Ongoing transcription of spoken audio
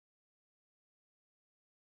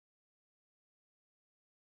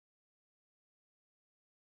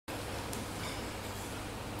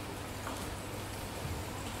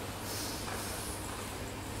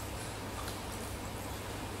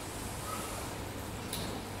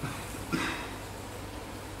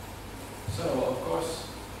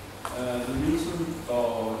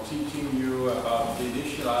teaching you about the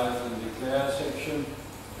initialize and declare section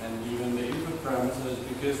and even the input parameters,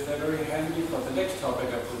 because they're very handy for the next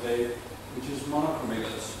topic of the day, which is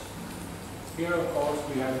monochromators. Here, of course,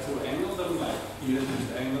 we have to angle them, like here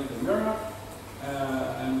just angle the mirror,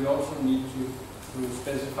 and we also need to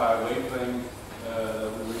specify a wavelength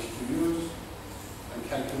that we wish to use and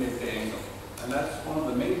calculate the angle. And that's one of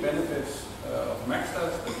the main benefits of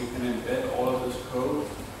McStas, that you can embed all of this code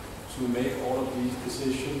to make all of these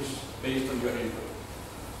decisions based on your input.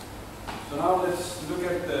 So now let's look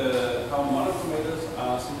at how monochromators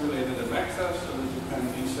are simulated at McStas so that you can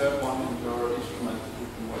insert one in your instrument that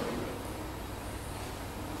you've been working with.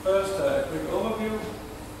 First, a quick overview.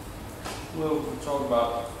 We'll talk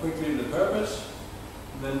about quickly the purpose,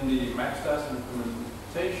 then the McStas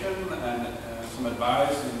implementation and some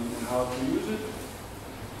advice in how to use it.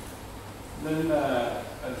 Then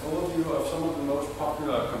an overview of some of the most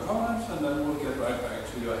popular components, and then we'll get right back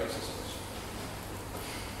to your exercise.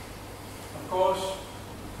 Of course,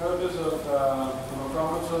 the purpose of the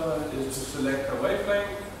monochromator is to select a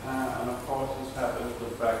wavelength, and of course this happens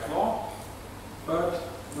with Bragg's law. But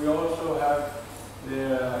we also have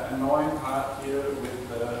the annoying part here with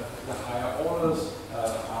the higher orders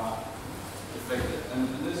are reflected. And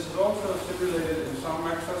this is also simulated in some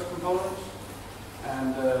McStas components.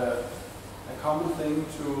 And a common thing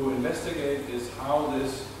to investigate is how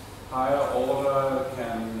this higher order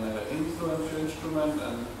can influence your instrument,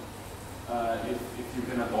 and if you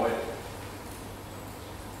can avoid it.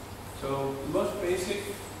 So the most basic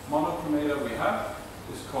monochromator we have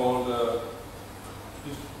is called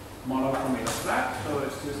monochromator flat. So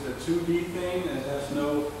it's just a 2D thing. It has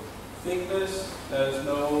no thickness. There's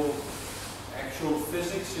no actual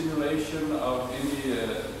physics simulation of any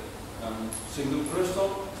single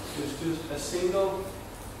crystal. It's just a single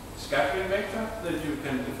scattering vector that you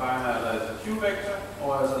can define either as a Q vector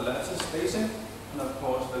or as a lattice spacing, and of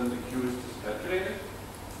course then the Q is just calculated.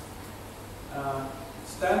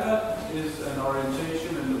 Standard is an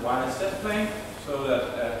orientation in the YZ plane, so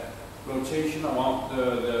that rotation along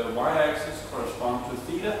the y-axis corresponds to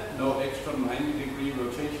theta, no extra 90-degree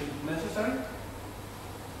rotation necessary.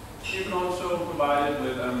 You can also provide it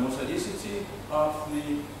with a mosaicity of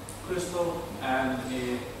the crystal and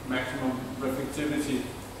a maximum reflectivity,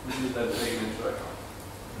 which is then taken into account.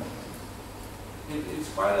 It's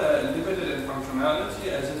quite limited in functionality,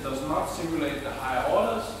 as it does not simulate the higher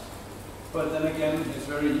orders, but then again it's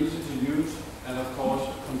very easy to use and of course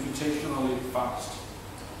computationally fast.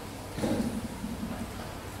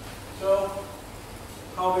 So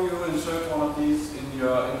how do you insert one of these in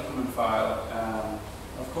your instrument file?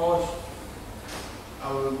 Of course,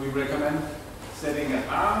 we recommend setting an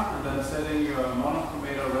arm and then setting your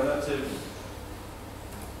monochromator relative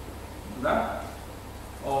to that.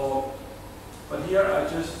 But here I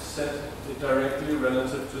just set it directly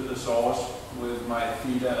relative to the source with my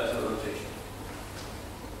theta as a rotation.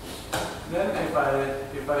 Then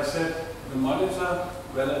if I set the monitor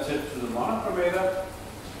relative to the monochromator,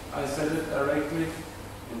 I set it directly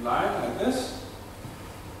in line like this.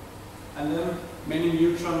 And then many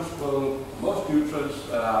neutrons most neutrons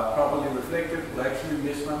that are properly reflected will actually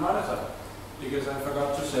miss my monitor because I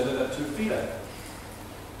forgot to set it at 2 theta.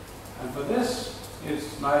 And for this,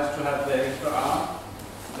 it's nice to have the extra arm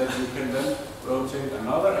that you can then rotate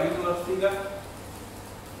another angle of theta.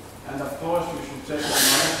 And of course, you should take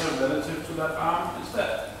the monitor relative to that arm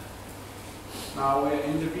instead. Now we're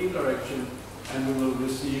in the beam direction, and we will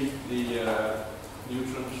receive the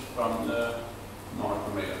neutrons from the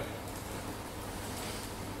monochromator.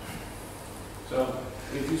 So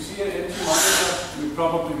if you see an empty monitor, you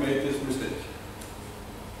probably made this mistake.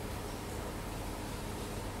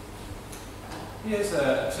 Here's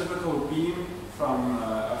a typical beam from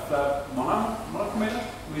a flat monochromator.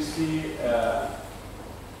 We see a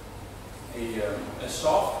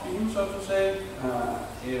soft beam, so to say.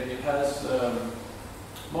 It has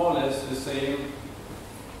more or less the same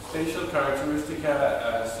spatial characteristic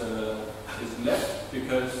as is left,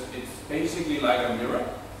 because it's basically like a mirror,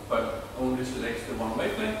 but only selects the one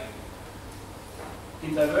wavelength.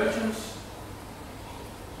 In divergence,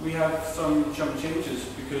 we have some changes,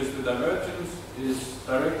 because the divergence is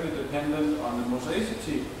directly dependent on the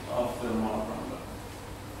mosaicity of the monochromator.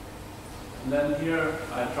 And then here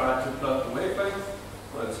I try to plot the wavelength,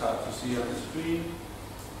 but it's hard to see on the screen.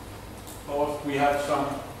 Of course, we have some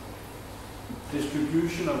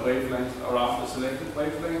distribution of wavelengths around the selected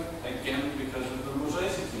wavelength, again because of the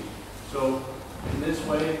mosaicity. So in this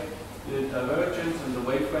way, the divergence and the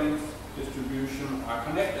wavelength distribution are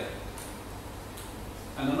connected.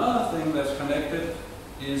 And another thing that's connected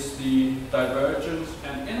is the divergence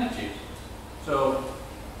and energy. So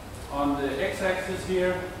On the x-axis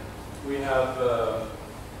here, we have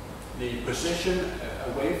the position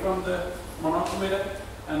away from the monochromator,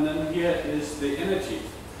 and then here is the energy.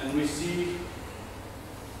 And we see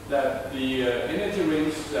that the energy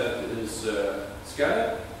range that is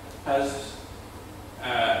scattered has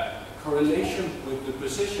a correlation with the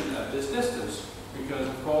position at this distance. Because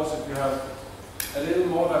of course, if you have a little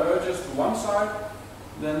more divergence to one side,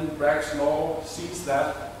 then Bragg's law sees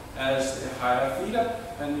that as a higher theta,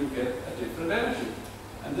 and you get a different energy.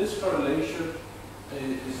 And this correlation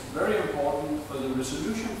is very important for the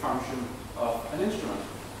resolution function of an instrument.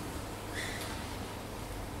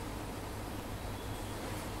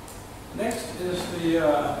 Next is the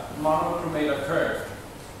monochromator curve.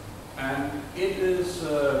 And it is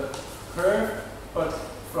curved, but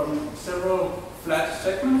from several flat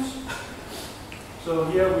segments. So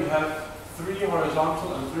here we have 3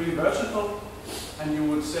 horizontal and 3 vertical, and you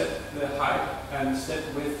would set the height and set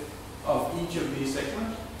width of each of these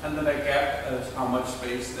segments, and then a gap as how much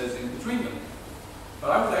space there's in between them.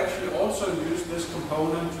 But I would actually also use this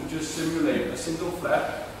component to just simulate a single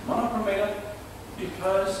flat monochromator,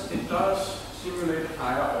 because it does simulate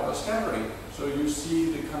higher order scattering. So you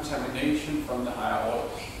see the contamination from the higher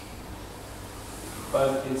orders.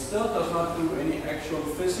 But it still does not do any actual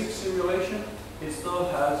physics simulation. It still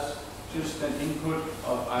has just an input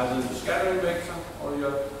of either the scattering vector or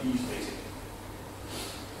your d-spacing.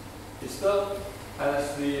 It still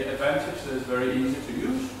has the advantage that it's very easy to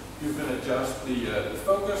use. You can adjust the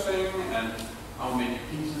focusing and how many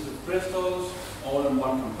pieces of crystals, all in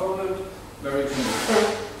one component, very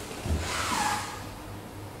convenient.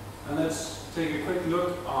 And let's take a quick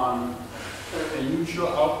look on a usual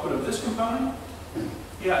output of this component.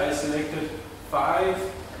 Here I selected 5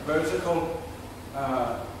 vertical,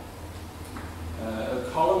 a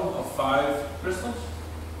column of 5 crystals.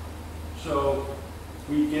 So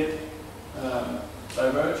we get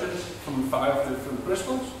divergence from 5 different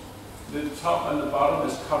crystals. The top and the bottom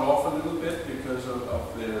is cut off a little bit because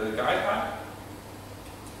of the guide height.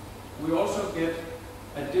 We also get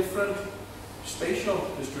a different spatial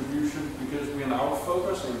distribution because we are now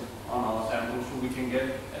focusing on our sample, so we can get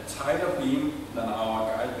a tighter beam than our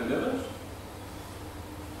guide delivers.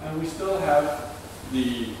 And we still have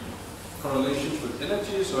the correlations with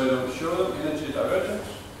energy, so I don't show them energy divergence.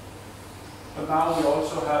 But now we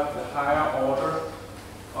also have the higher order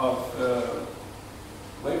of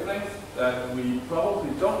wavelength that we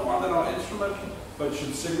probably don't want in our instrument, but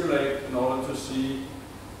should simulate in order to see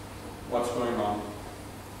what's going on.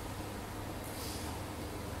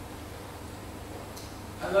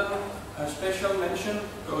 And then a special mention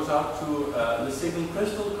goes out to the single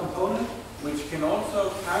crystal component, which can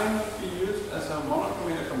also kind of be used as a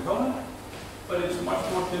monochromator component, but it's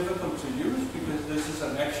much more difficult to use because this is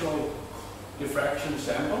an actual diffraction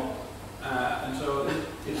sample, and so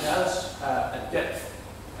it has a depth,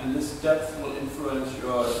 and this depth will influence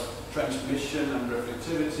your transmission and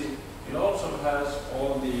reflectivity. It also has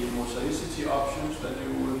all the mosaicity options that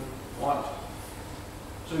you would want.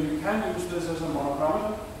 So you can use this as a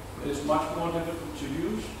monochromator, but it's much more difficult to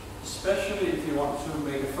use, especially if you want to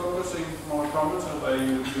make a focusing monochromator where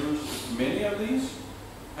you use many of these,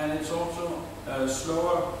 and it's also a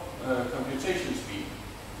slower computation speed.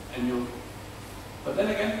 But then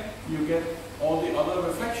again, you get all the other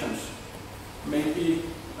reflections. Maybe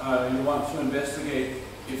you want to investigate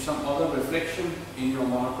if some other reflection in your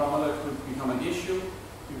monochromator could become an issue.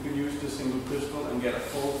 You can use the single crystal and get a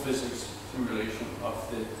full physics simulation of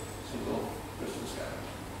the single crystal scatter.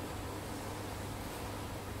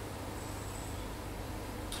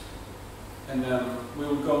 And we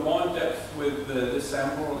will go more in depth with this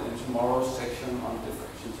sample in tomorrow's section on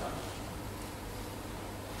diffraction time.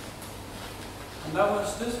 And that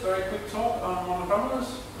was this very quick talk on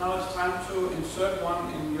monochromators. Now it's time to insert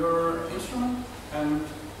one in your instrument and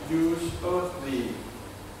use both the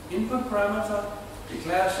input parameter,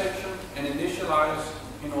 declare section, and initialize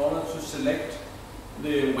in order to select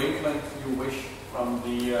the wavelength you wish from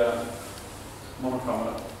the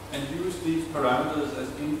monochromator. And use these parameters as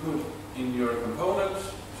input in your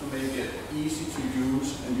components to make it easy to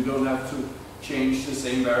use, and you don't have to change the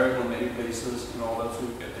same variable many places in order to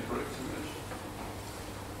get the correct simulation.